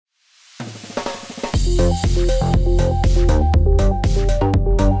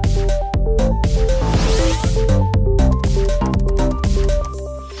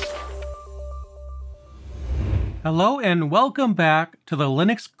Hello and welcome back to the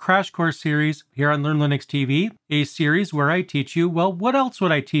Linux Crash Course series here on LearnLinuxTV, a series where I teach you, well, what else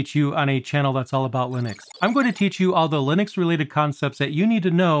would I teach you on a channel that's all about Linux? I'm going to teach you all the Linux-related concepts that you need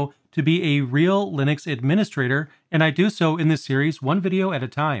to know to be a real Linux administrator, and I do so in this series one video at a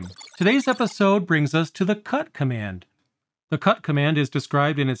time. Today's episode brings us to the cut command. The cut command is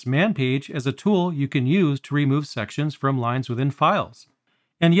described in its man page as a tool you can use to remove sections from lines within files.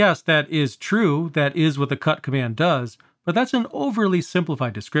 And yes, that is true, that is what the cut command does, but that's an overly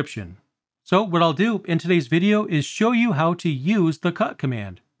simplified description. So what I'll do in today's video is show you how to use the cut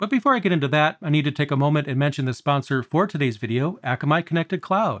command. But before I get into that, I need to take a moment and mention the sponsor for today's video, Akamai Connected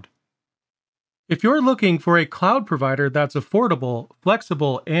Cloud. If you're looking for a cloud provider that's affordable,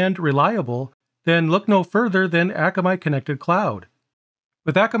 flexible, and reliable, then look no further than Akamai Connected Cloud.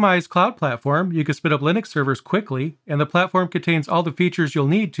 With Akamai's cloud platform, you can spin up Linux servers quickly, and the platform contains all the features you'll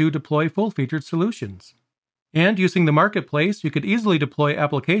need to deploy full-featured solutions. And using the marketplace, you could easily deploy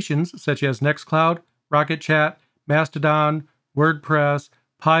applications such as Nextcloud, Rocket Chat, Mastodon, WordPress,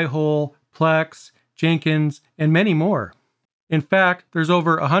 Pi-hole, Plex, Jenkins, and many more. In fact, there's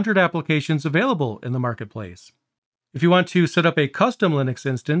over 100 applications available in the marketplace. If you want to set up a custom Linux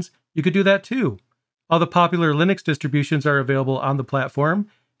instance, you could do that too. All the popular Linux distributions are available on the platform,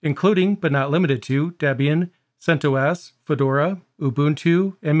 including, but not limited to, Debian, CentOS, Fedora,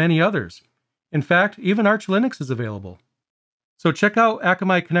 Ubuntu, and many others. In fact, even Arch Linux is available. So check out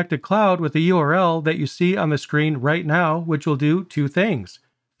Akamai Connected Cloud with the URL that you see on the screen right now, which will do two things.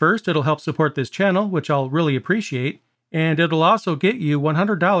 First, it'll help support this channel, which I'll really appreciate, and it'll also get you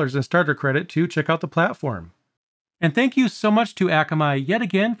 $100 in starter credit to check out the platform. And thank you so much to Akamai yet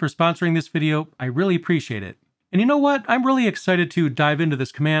again for sponsoring this video. I really appreciate it. And you know what? I'm really excited to dive into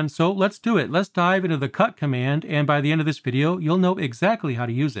this command, so let's do it. Let's dive into the cut command, and by the end of this video, you'll know exactly how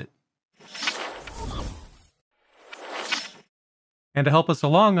to use it. And to help us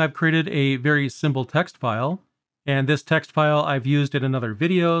along, I've created a very simple text file. And this text file I've used in another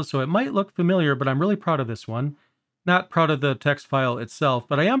video, so it might look familiar, but I'm really proud of this one. Not proud of the text file itself,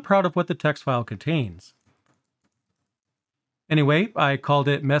 but I am proud of what the text file contains. Anyway, I called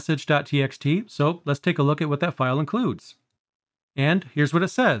it message.txt, so let's take a look at what that file includes. And here's what it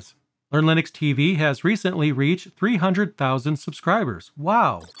says. LearnLinuxTV has recently reached 300,000 subscribers.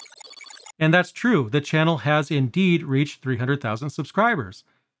 Wow! And that's true, the channel has indeed reached 300,000 subscribers.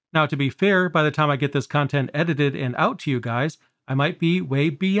 Now, to be fair, by the time I get this content edited and out to you guys, I might be way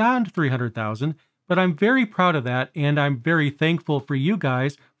beyond 300,000, but I'm very proud of that, and I'm very thankful for you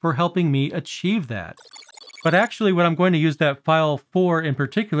guys for helping me achieve that. But actually, what I'm going to use that file for in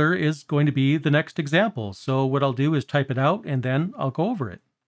particular is going to be the next example. So what I'll do is type it out and then I'll go over it.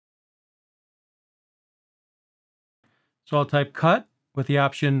 So I'll type cut with the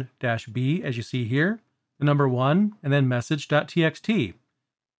option -b as you see here, the number 1, and then message.txt.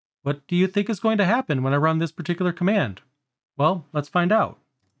 What do you think is going to happen when I run this particular command? Well, let's find out.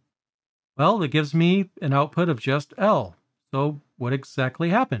 Well, it gives me an output of just L. So what exactly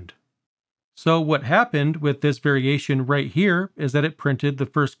happened? So what happened with this variation right here is that it printed the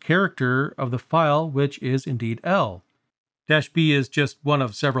first character of the file, which is indeed L. -b is just one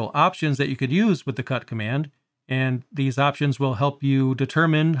of several options that you could use with the cut command, and these options will help you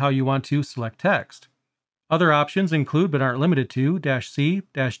determine how you want to select text. Other options include, but aren't limited to, -c,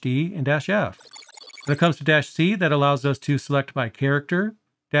 -d, and -f. When it comes to -c, that allows us to select by character,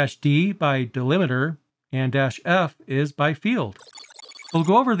 -d by delimiter, and -f is by field. We'll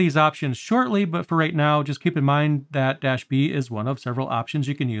go over these options shortly, but for right now, just keep in mind that -b is one of several options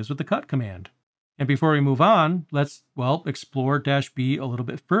you can use with the cut command. And before we move on, let's, well, explore -b a little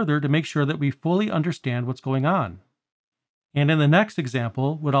bit further to make sure that we fully understand what's going on. And in the next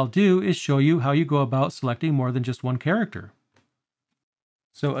example, what I'll do is show you how you go about selecting more than just one character.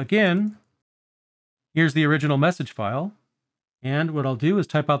 So again, here's the original message file. And what I'll do is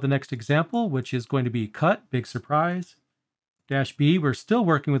type out the next example, which is going to be cut, big surprise. -b, we're still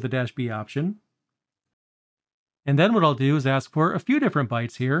working with the -b option. And then what I'll do is ask for a few different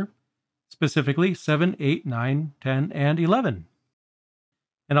bytes here, specifically 7, 8, 9, 10, and 11.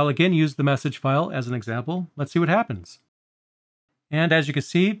 And I'll again use the message file as an example. Let's see what happens. And as you can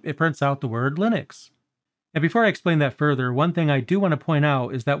see, it prints out the word Linux. And before I explain that further, one thing I do want to point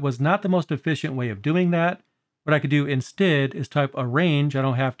out is that was not the most efficient way of doing that. What I could do instead is type a range. I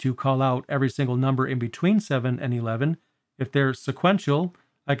don't have to call out every single number in between 7 and 11. If they're sequential,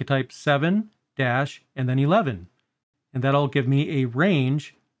 I could type 7 dash and then 11. And that'll give me a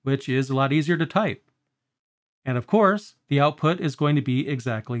range, which is a lot easier to type. And of course, the output is going to be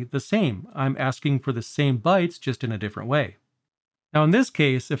exactly the same. I'm asking for the same bytes, just in a different way. Now in this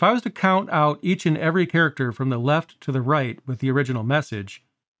case, if I was to count out each and every character from the left to the right with the original message,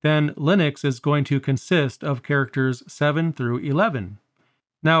 then Linux is going to consist of characters 7 through 11.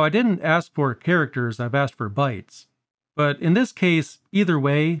 Now I didn't ask for characters, I've asked for bytes. But in this case, either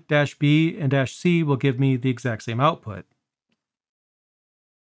way, -b and -c will give me the exact same output.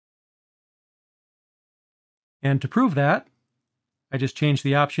 And to prove that, I just change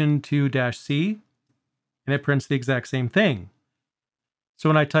the option to -c, and it prints the exact same thing. So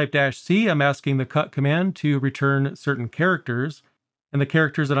when I type -c, I'm asking the cut command to return certain characters, and the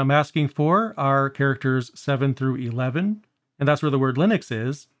characters that I'm asking for are characters 7 through 11, and that's where the word Linux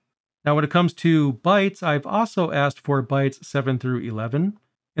is. Now when it comes to bytes, I've also asked for bytes 7 through 11,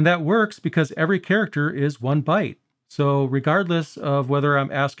 and that works because every character is 1 byte. So regardless of whether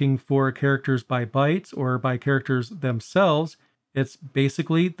I'm asking for characters by bytes or by characters themselves, it's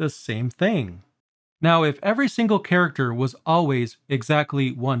basically the same thing. Now, if every single character was always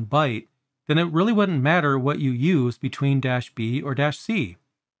exactly 1 byte, then it really wouldn't matter what you use between -b or -c.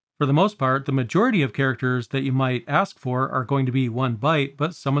 For the most part, the majority of characters that you might ask for are going to be 1 byte,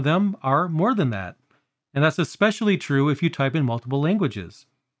 but some of them are more than that. And that's especially true if you type in multiple languages.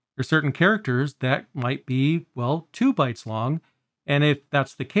 There's certain characters that might be, well, 2 bytes long, and if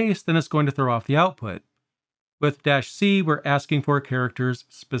that's the case, then it's going to throw off the output. With -c, we're asking for characters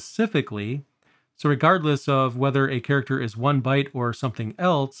specifically, so regardless of whether a character is 1 byte or something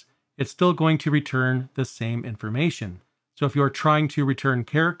else, it's still going to return the same information. So if you're trying to return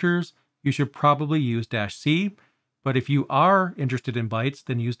characters, you should probably use -c, but if you are interested in bytes,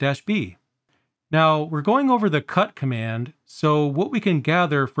 then use -b. Now, we're going over the cut command, so what we can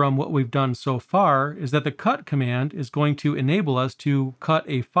gather from what we've done so far is that the cut command is going to enable us to cut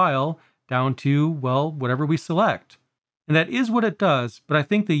a file down to, well, whatever we select. And that is what it does, but I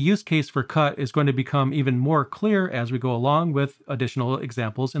think the use case for cut is going to become even more clear as we go along with additional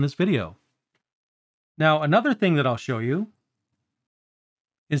examples in this video. Now, another thing that I'll show you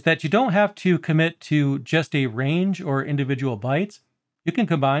is that you don't have to commit to just a range or individual bytes. You can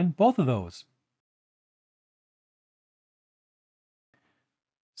combine both of those.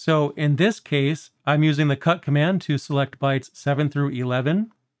 So in this case, I'm using the cut command to select bytes 7 through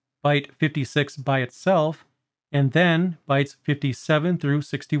 11, byte 56 by itself, and then bytes 57 through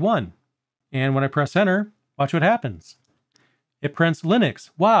 61. And when I press enter, watch what happens. It prints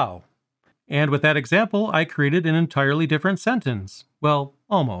Linux. Wow! And with that example, I created an entirely different sentence. Well,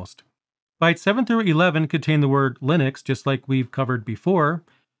 almost. Bytes 7 through 11 contain the word Linux, just like we've covered before.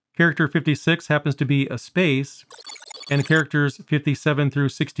 Character 56 happens to be a space, and characters 57 through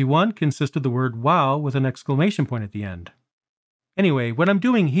 61 consist of the word wow with an exclamation point at the end. Anyway, what I'm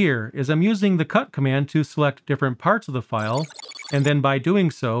doing here is I'm using the cut command to select different parts of the file, and then by doing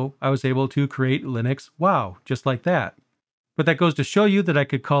so, I was able to create Linux wow, just like that. But that goes to show you that I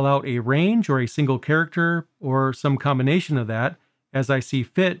could call out a range or a single character or some combination of that as I see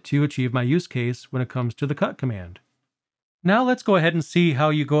fit to achieve my use case when it comes to the cut command. Now let's go ahead and see how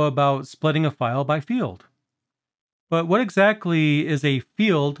you go about splitting a file by field. But what exactly is a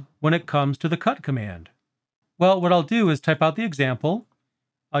field when it comes to the cut command? Well, what I'll do is type out the example.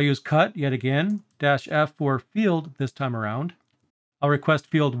 I'll use cut yet again, -f for field this time around. I'll request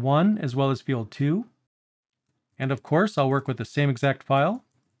field 1 as well as field 2. And of course, I'll work with the same exact file.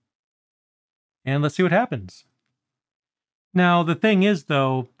 And let's see what happens. Now, the thing is,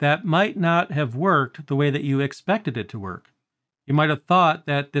 though, that might not have worked the way that you expected it to work. You might have thought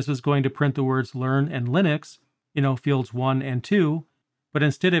that this was going to print the words learn and Linux, fields 1 and 2, but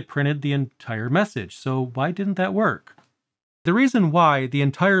instead it printed the entire message. So why didn't that work? The reason why the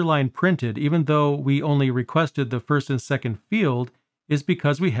entire line printed, even though we only requested the first and second field, is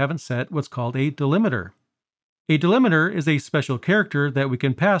because we haven't set what's called a delimiter. A delimiter is a special character that we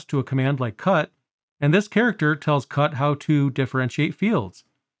can pass to a command like cut, and this character tells cut how to differentiate fields.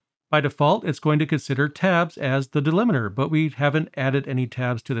 By default, it's going to consider tabs as the delimiter, but we haven't added any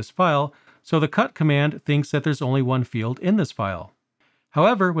tabs to this file, so the cut command thinks that there's only one field in this file.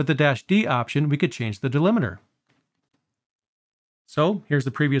 However, with the -d option, we could change the delimiter. So here's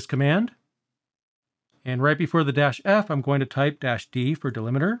the previous command. And right before the -f, I'm going to type -d for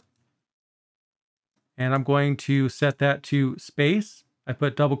delimiter. And I'm going to set that to space. I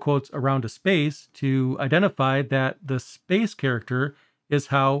put double quotes around a space to identify that the space character is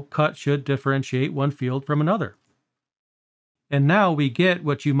how cut should differentiate one field from another. And now we get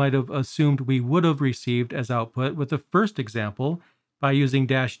what you might have assumed we would have received as output with the first example. By using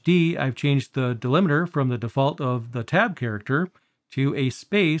 -d, I've changed the delimiter from the default of the tab character to a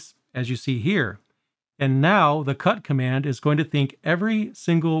space, as you see here. And now the cut command is going to think every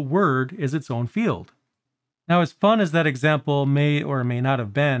single word is its own field. Now, as fun as that example may or may not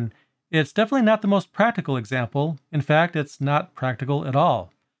have been, it's definitely not the most practical example. In fact, it's not practical at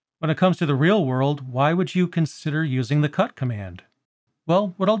all. When it comes to the real world, why would you consider using the cut command?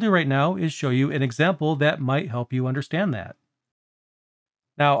 Well, what I'll do right now is show you an example that might help you understand that.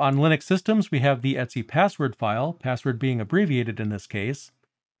 Now, on Linux systems, we have the etc password file, password being abbreviated in this case.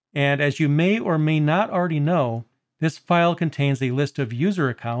 And as you may or may not already know, this file contains a list of user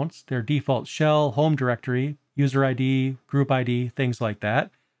accounts, their default shell, home directory, user ID, group ID, things like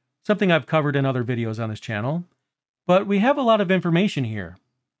that. Something I've covered in other videos on this channel. But we have a lot of information here.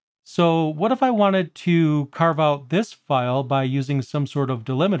 So what if I wanted to carve out this file by using some sort of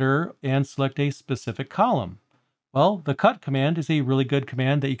delimiter and select a specific column? Well, the cut command is a really good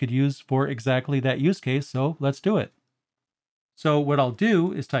command that you could use for exactly that use case, so let's do it. So what I'll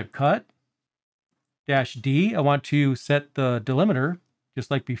do is type cut -d. I want to set the delimiter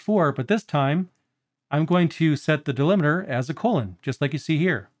just like before, but this time I'm going to set the delimiter as a colon, just like you see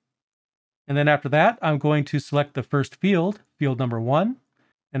here. And then after that, I'm going to select the first field, field number 1,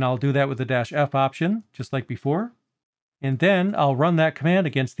 and I'll do that with the -f option, just like before. And then I'll run that command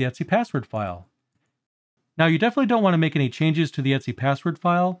against the etc password file. Now, you definitely don't want to make any changes to the etc password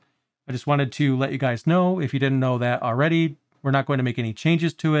file. I just wanted to let you guys know, if you didn't know that already, we're not going to make any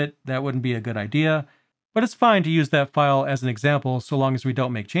changes to it. That wouldn't be a good idea. But it's fine to use that file as an example so long as we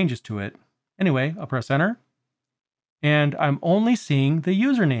don't make changes to it. Anyway, I'll press enter. And I'm only seeing the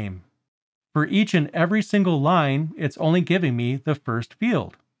username. For each and every single line, it's only giving me the first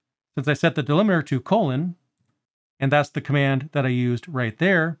field. Since I set the delimiter to colon, and that's the command that I used right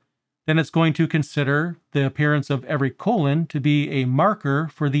there, then it's going to consider the appearance of every colon to be a marker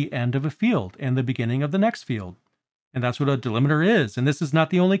for the end of a field and the beginning of the next field. And that's what a delimiter is. And this is not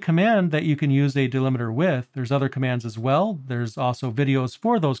the only command that you can use a delimiter with. There's other commands as well. There's also videos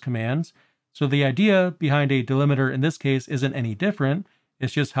for those commands. So the idea behind a delimiter in this case isn't any different.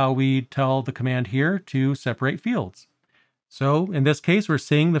 It's just how we tell the command here to separate fields. So in this case, we're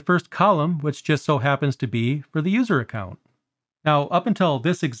seeing the first column, which just so happens to be for the user account. Now, up until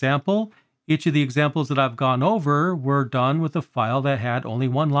this example, each of the examples that I've gone over were done with a file that had only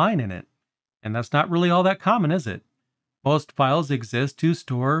one line in it. And that's not really all that common, is it? Most files exist to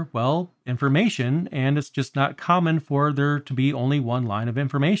store, well, information, and it's just not common for there to be only one line of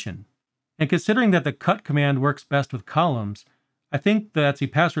information. And considering that the cut command works best with columns, I think the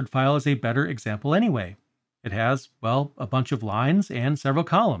etc password file is a better example anyway. It has, well, a bunch of lines and several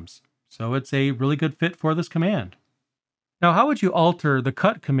columns, so it's a really good fit for this command. Now, how would you alter the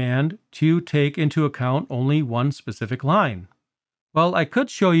cut command to take into account only one specific line? Well, I could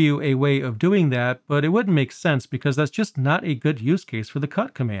show you a way of doing that, but it wouldn't make sense because that's just not a good use case for the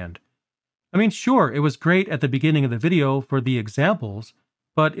cut command. I mean, sure, it was great at the beginning of the video for the examples,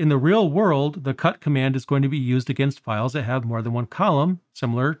 but in the real world, the cut command is going to be used against files that have more than one column,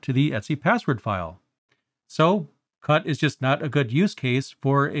 similar to the etc password file. So, cut is just not a good use case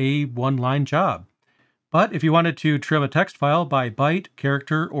for a one-line job. But if you wanted to trim a text file by byte,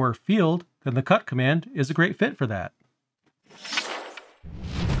 character, or field, then the cut command is a great fit for that.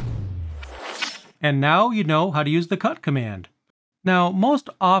 And now you know how to use the cut command. Now, most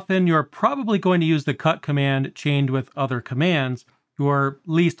often you're probably going to use the cut command chained with other commands. You're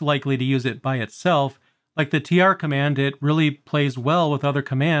least likely to use it by itself. Like the tr command, it really plays well with other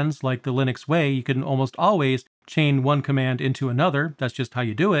commands like the Linux way. You can almost always chain one command into another. That's just how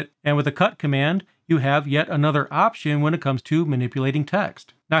you do it. And with the cut command, you have yet another option when it comes to manipulating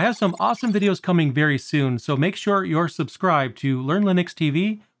text. Now, I have some awesome videos coming very soon, so make sure you're subscribed to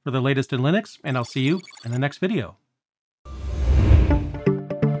LearnLinuxTV for the latest in Linux, and I'll see you in the next video.